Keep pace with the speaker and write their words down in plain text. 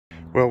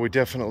Well, we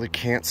definitely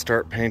can't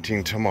start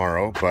painting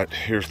tomorrow, but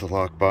here's the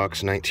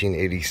lockbox,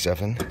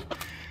 1987.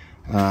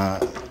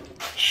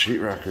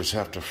 Sheetrockers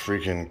have to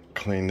freaking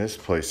clean this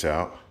place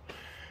out.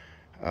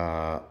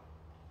 I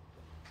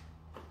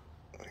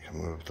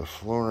can move the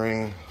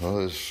flooring.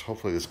 Well,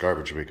 hopefully this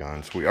garbage will be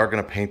gone. So we are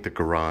going to paint the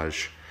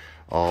garage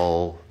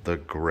all the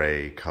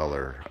gray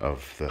color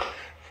of the...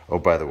 Oh,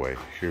 by the way,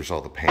 here's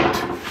all the paint.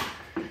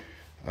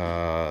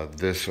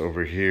 This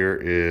over here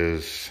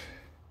is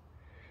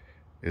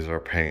our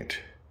paint.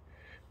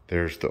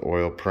 There's the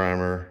oil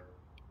primer,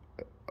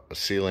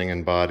 ceiling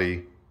and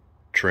body,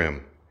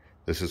 trim.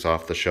 This is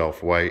off the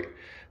shelf white.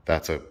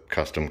 That's a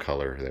custom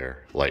color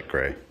there, light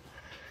gray.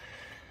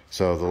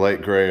 So the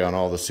light gray on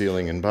all the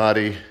ceiling and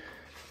body,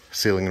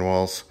 ceiling and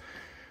walls,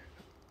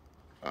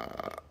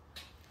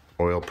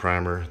 oil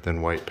primer,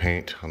 then white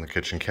paint on the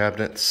kitchen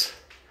cabinets.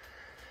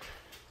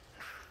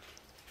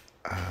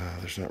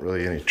 There's not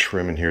really any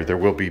trim in here. There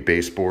will be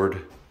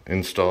baseboard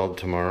installed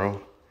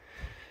tomorrow.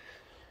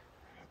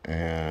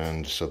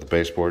 And so the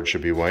baseboard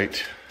should be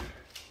white.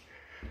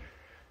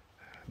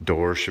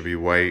 Door should be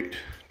white.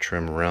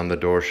 Trim around the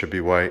door should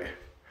be white.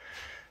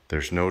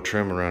 There's no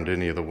trim around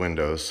any of the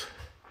windows.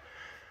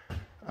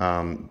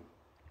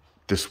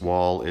 This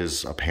wall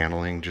is a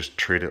paneling. Just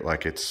treat it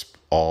like it's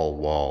all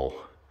wall.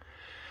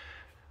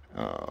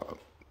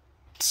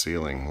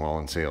 Ceiling, wall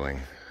and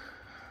ceiling.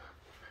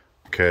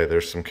 Okay,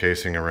 there's some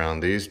casing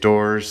around these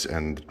doors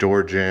and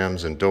door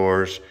jambs and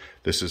doors.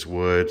 This is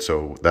wood,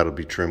 so that'll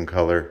be trim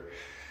color.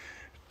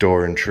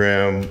 Door and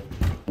trim,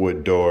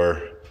 wood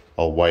door,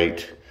 all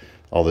white.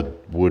 All the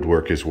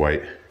woodwork is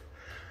white.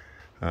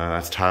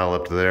 That's tile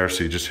up to there,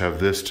 so you just have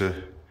this to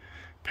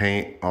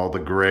paint. All the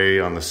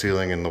gray on the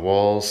ceiling and the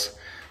walls.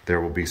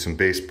 There will be some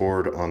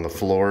baseboard on the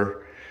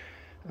floor.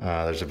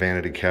 There's a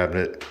vanity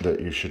cabinet that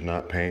you should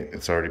not paint.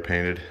 It's already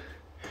painted.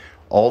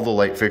 All the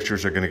light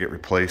fixtures are going to get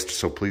replaced,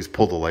 so please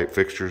pull the light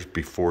fixtures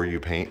before you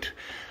paint.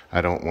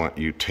 I don't want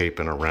you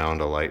taping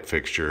around a light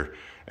fixture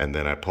and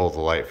then I pull the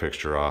light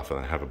fixture off and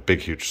I have a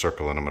big huge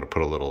circle and I'm going to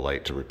put a little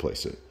light to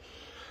replace it.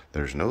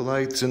 There's no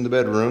lights in the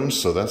bedrooms,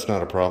 so that's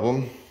not a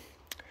problem.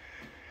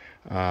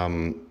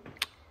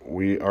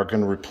 We are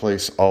going to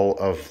replace all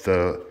of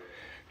the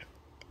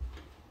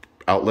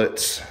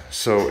outlets,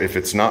 so if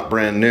it's not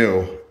brand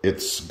new,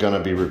 it's going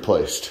to be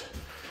replaced.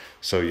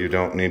 So you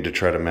don't need to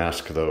try to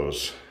mask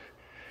those.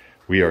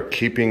 We are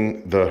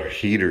keeping the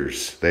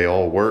heaters. They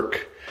all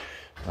work.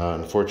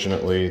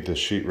 Unfortunately, the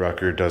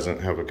sheetrocker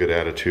doesn't have a good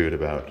attitude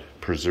about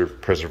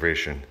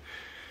preservation.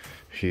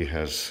 He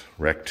has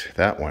wrecked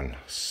that one,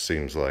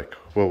 seems like.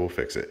 Well, we'll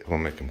fix it. We'll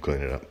make him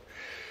clean it up.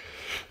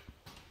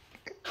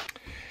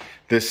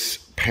 This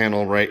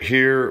panel right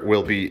here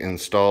will be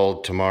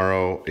installed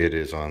tomorrow. It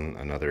is on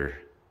another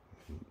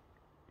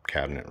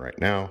cabinet right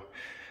now.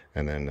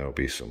 And then there'll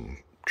be some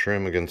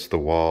trim against the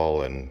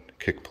wall and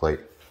kick plate.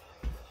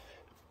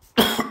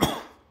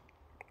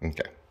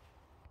 Okay.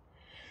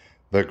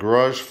 The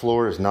garage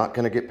floor is not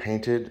going to get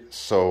painted,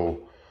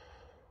 so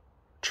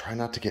try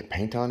not to get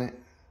paint on it,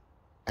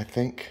 I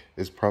think,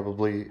 is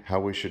probably how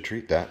we should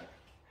treat that.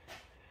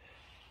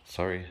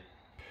 Sorry.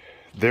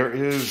 There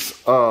is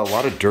a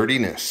lot of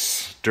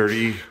dirtiness,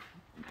 dirty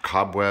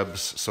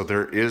cobwebs, so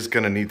there is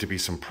going to need to be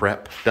some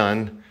prep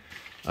done,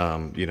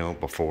 you know,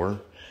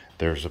 before.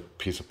 There's a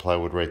piece of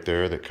plywood right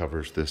there that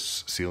covers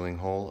this ceiling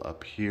hole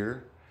up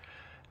here.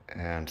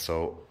 And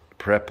so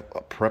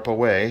prep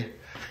away.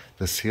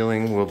 The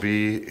ceiling will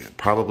be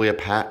probably a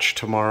patch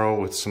tomorrow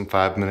with some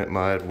 5-minute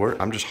mud.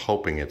 I'm just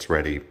hoping it's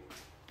ready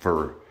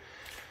for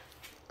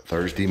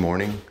Thursday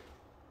morning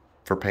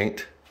for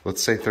paint.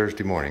 Let's say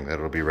Thursday morning that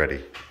it'll be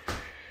ready.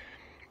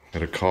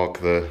 Gotta caulk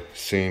the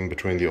seam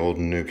between the old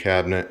and new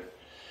cabinet.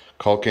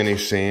 Caulk any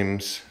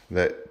seams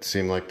that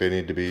seem like they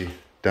need to be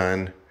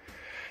done.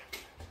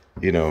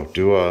 You know,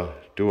 do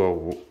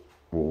a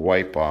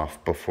wipe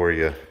off before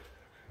you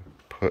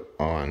put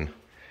on.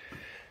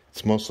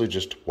 It's mostly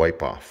just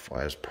wipe off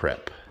as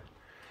prep.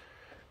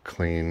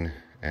 Clean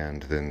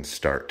and then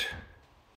start.